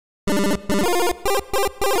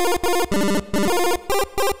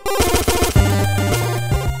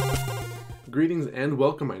Greetings and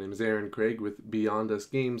welcome, my name is Aaron Craig with Beyond Us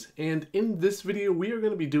Games, and in this video we are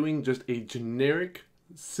going to be doing just a generic,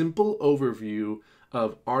 simple overview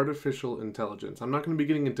of artificial intelligence. I'm not going to be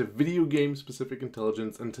getting into video game specific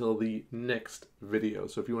intelligence until the next video,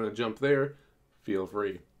 so if you want to jump there, feel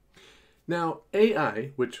free. Now,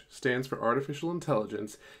 AI, which stands for artificial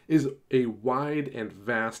intelligence, is a wide and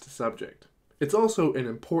vast subject. It's also an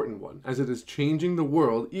important one, as it is changing the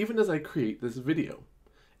world even as I create this video.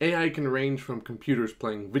 AI can range from computers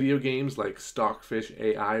playing video games like Stockfish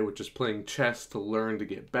AI, which is playing chess to learn to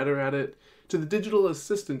get better at it, to the digital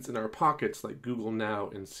assistants in our pockets like Google Now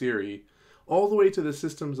and Siri, all the way to the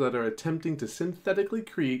systems that are attempting to synthetically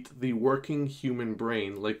create the working human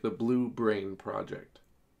brain like the Blue Brain Project.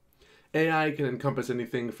 AI can encompass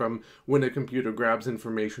anything from when a computer grabs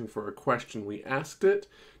information for a question we asked it,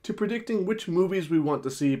 to predicting which movies we want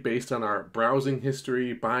to see based on our browsing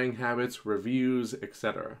history, buying habits, reviews,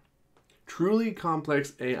 etc. Truly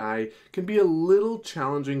complex AI can be a little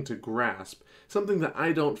challenging to grasp, something that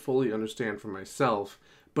I don't fully understand for myself,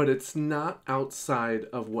 but it's not outside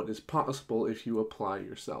of what is possible if you apply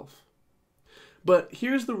yourself. But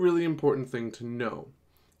here's the really important thing to know.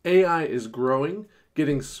 AI is growing,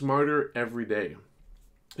 getting smarter every day.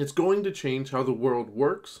 It's going to change how the world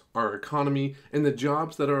works, our economy, and the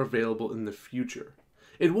jobs that are available in the future.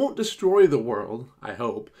 It won't destroy the world, I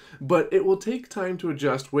hope, but it will take time to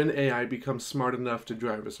adjust when AI becomes smart enough to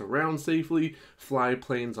drive us around safely, fly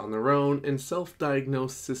planes on their own, and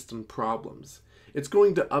self-diagnose system problems. It's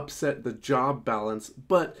going to upset the job balance,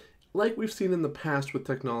 but like we've seen in the past with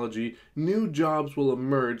technology, new jobs will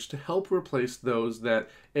emerge to help replace those that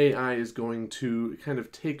AI is going to kind of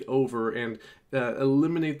take over and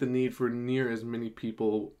eliminate the need for near as many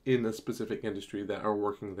people in a specific industry that are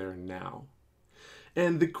working there now.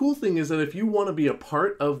 And the cool thing is that if you want to be a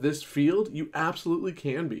part of this field, you absolutely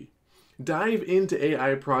can be. Dive into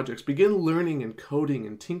AI projects, begin learning and coding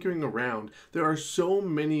and tinkering around. There are so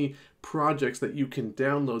many projects that you can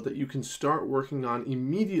download that you can start working on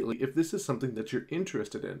immediately if this is something that you're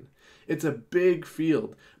interested in. It's a big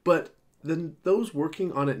field, but then those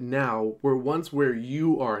working on it now were once where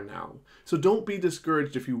you are now. So don't be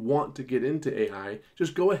discouraged if you want to get into AI,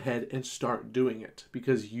 just go ahead and start doing it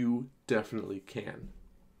because you definitely can.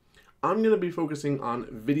 I'm going to be focusing on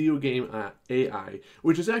video game AI,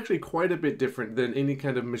 which is actually quite a bit different than any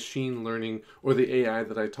kind of machine learning or the AI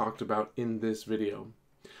that I talked about in this video.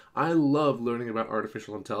 I love learning about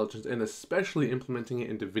artificial intelligence and especially implementing it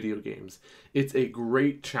into video games. It's a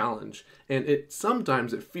great challenge, and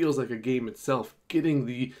sometimes it feels like a game itself, getting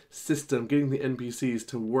the system, getting the NPCs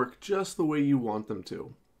to work just the way you want them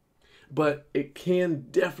to. But it can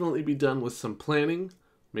definitely be done with some planning,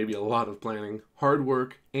 maybe a lot of planning, hard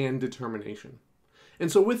work, and determination. And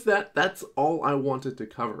so with that, that's all I wanted to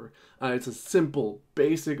cover. It's a simple,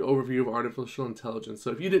 basic overview of artificial intelligence. So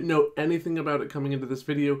if you didn't know anything about it coming into this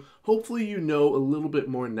video, hopefully you know a little bit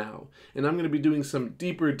more now. And I'm going to be doing some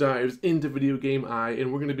deeper dives into video game AI,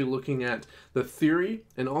 and we're going to be looking at the theory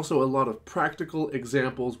and also a lot of practical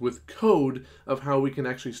examples with code of how we can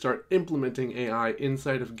actually start implementing AI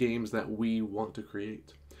inside of games that we want to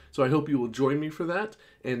create. So I hope you will join me for that,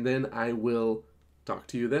 and then I will talk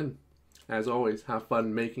to you then. As always, have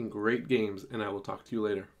fun making great games, and I will talk to you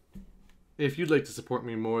later. If you'd like to support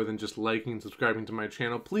me more than just liking and subscribing to my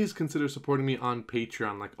channel, please consider supporting me on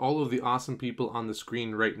Patreon, like all of the awesome people on the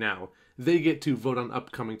screen right now. They get to vote on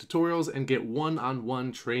upcoming tutorials and get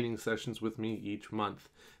one-on-one training sessions with me each month.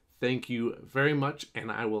 Thank you very much,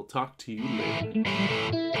 and I will talk to you later.